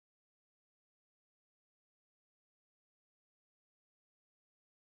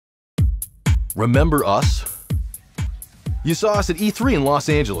Remember us? You saw us at E3 in Los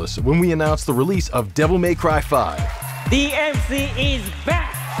Angeles when we announced the release of Devil May Cry 5. DMC is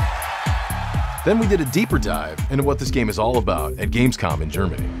back! Then we did a deeper dive into what this game is all about at Gamescom in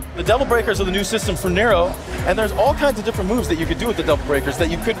Germany. The Devil Breakers are the new system for Nero, and there's all kinds of different moves that you could do with the Devil Breakers that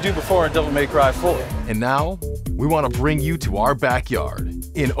you couldn't do before in Devil May Cry 4. And now, we want to bring you to our backyard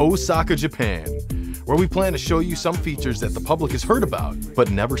in Osaka, Japan, where we plan to show you some features that the public has heard about, but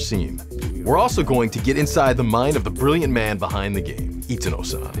never seen. We're also going to get inside the mind of the brilliant man behind the game,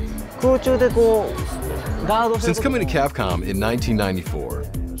 Itsuno-san. Since coming to Capcom in 1994,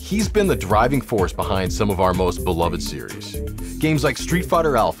 he's been the driving force behind some of our most beloved series. Games like Street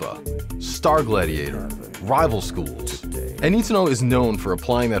Fighter Alpha, Star Gladiator, Rival Schools. And Itsuno is known for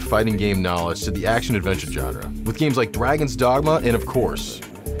applying that fighting game knowledge to the action-adventure genre, with games like Dragon's Dogma and, of course,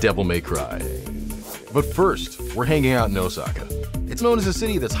 Devil May Cry. But first, we're hanging out in Osaka. It's known as a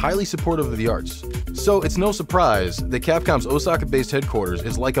city that's highly supportive of the arts, so it's no surprise that Capcom's Osaka-based headquarters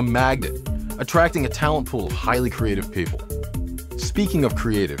is like a magnet, attracting a talent pool of highly creative people. Speaking of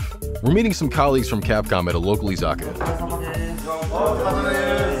creative, we're meeting some colleagues from Capcom at a local izakaya.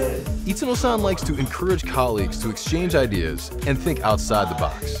 Itsuno-san likes to encourage colleagues to exchange ideas and think outside the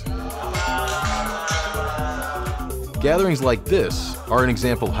box. Gatherings like this are an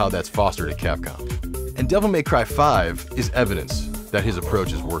example of how that's fostered at Capcom. And Devil May Cry 5 is evidence that his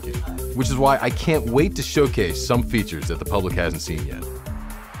approach is working, which is why I can't wait to showcase some features that the public hasn't seen yet.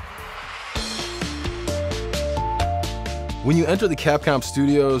 When you enter the Capcom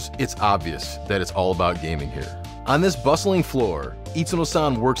studios, it's obvious that it's all about gaming here. On this bustling floor,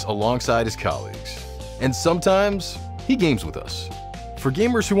 Itsuno-san works alongside his colleagues. And sometimes, he games with us. For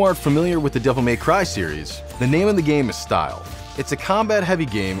gamers who aren't familiar with the Devil May Cry series, the name of the game is Style. It's a combat-heavy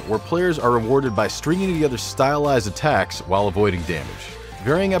game where players are rewarded by stringing together stylized attacks while avoiding damage.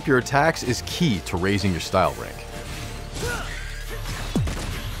 Varying up your attacks is key to raising your style rank.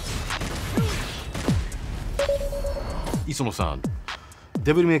 Itsuno-san,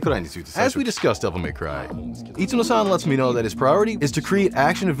 as we discussed Devil May Cry, Itsuno-san lets me know that his priority is to create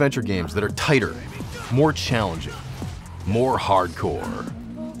action-adventure games that are tighter, more challenging, more hardcore.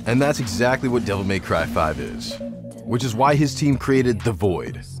 And that's exactly what Devil May Cry 5 is. Which is why his team created The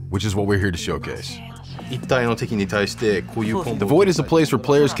Void, which is what we're here to showcase. The Void is a place where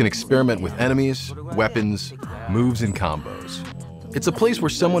players can experiment with enemies, weapons, moves, and combos. It's a place where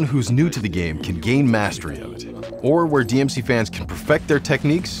someone who's new to the game can gain mastery of it, or where DMC fans can perfect their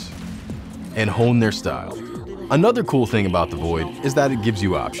techniques and hone their style. Another cool thing about The Void is that it gives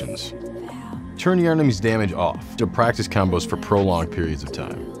you options. Turn your enemy's damage off to practice combos for prolonged periods of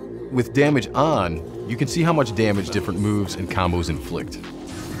time. With damage on, you can see how much damage different moves and combos inflict.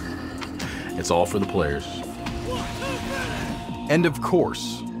 It's all for the players. And of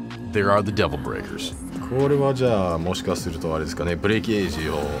course, there are the Devil Breakers.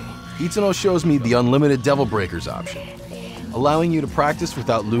 Itsuno shows me the unlimited Devil Breakers option, allowing you to practice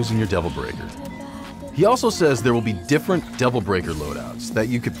without losing your Devil Breaker. He also says there will be different Devil Breaker loadouts that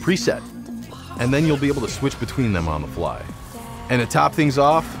you could preset, and then you'll be able to switch between them on the fly. And to top things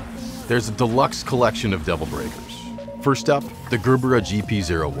off, there's a deluxe collection of Devil Breakers. First up, the Gerbera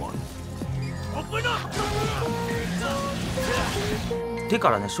GP01.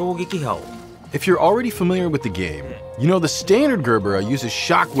 If you're already familiar with the game, you know the standard Gerbera uses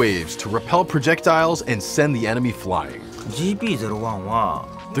shock waves to repel projectiles and send the enemy flying.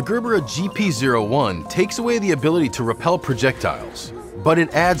 The Gerbera GP01 takes away the ability to repel projectiles, but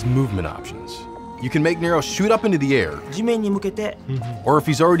it adds movement options. You can make Nero shoot up into the air, or if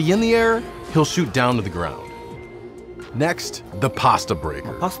he's already in the air, he'll shoot down to the ground. Next, the Pasta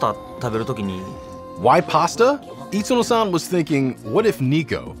Breaker. Why pasta? Itsuno-san was thinking, what if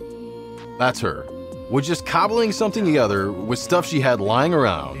Nico, that's her, was just cobbling something together with stuff she had lying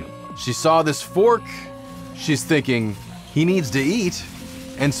around. She saw this fork, she's thinking, he needs to eat,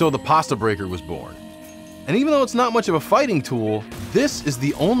 and so the Pasta Breaker was born. And even though it's not much of a fighting tool, this is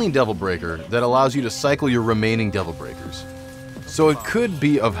the only Devil Breaker that allows you to cycle your remaining Devil Breakers. So it could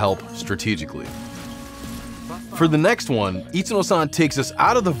be of help strategically. For the next one, Itsuno-san takes us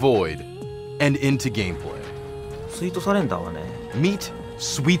out of the Void and into gameplay. Meet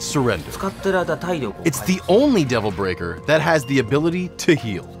Sweet Surrender. It's the only Devil Breaker that has the ability to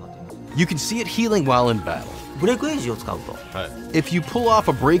heal. You can see it healing while in battle. If you pull off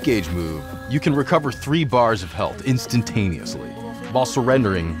a Break Age move, you can recover 3 bars of health instantaneously, while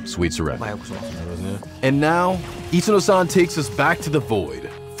surrendering Sweet Surrender. And now, Itsuno-san takes us back to the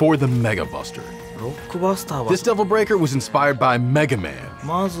Void for the Mega Buster. This Devil Breaker was inspired by Mega Man.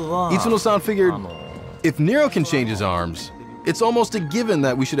 Itsuno-san figured, if Nero can change his arms, It's almost a given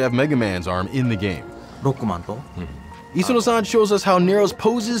that we should have Mega Man's arm in the game. ロックマンと Isuno-san shows us how Nero's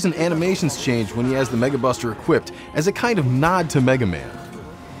poses and animations change when he has the Mega Buster equipped as a kind of nod to Mega Man.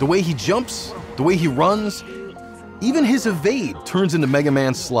 The way he jumps, the way he runs, even his evade turns into Mega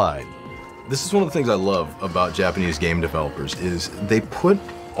Man's slide. This is one of the things I love about Japanese game developers is they put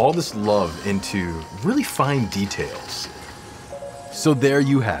all this love into really fine details. So there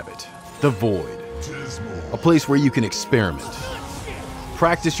you have it, the Void. A place where you can experiment,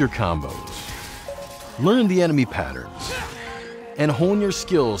 practice your combos, learn the enemy patterns, and hone your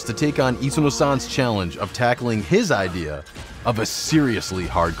skills to take on Isuno-san's challenge of tackling his idea of a seriously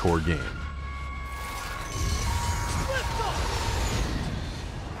hardcore game.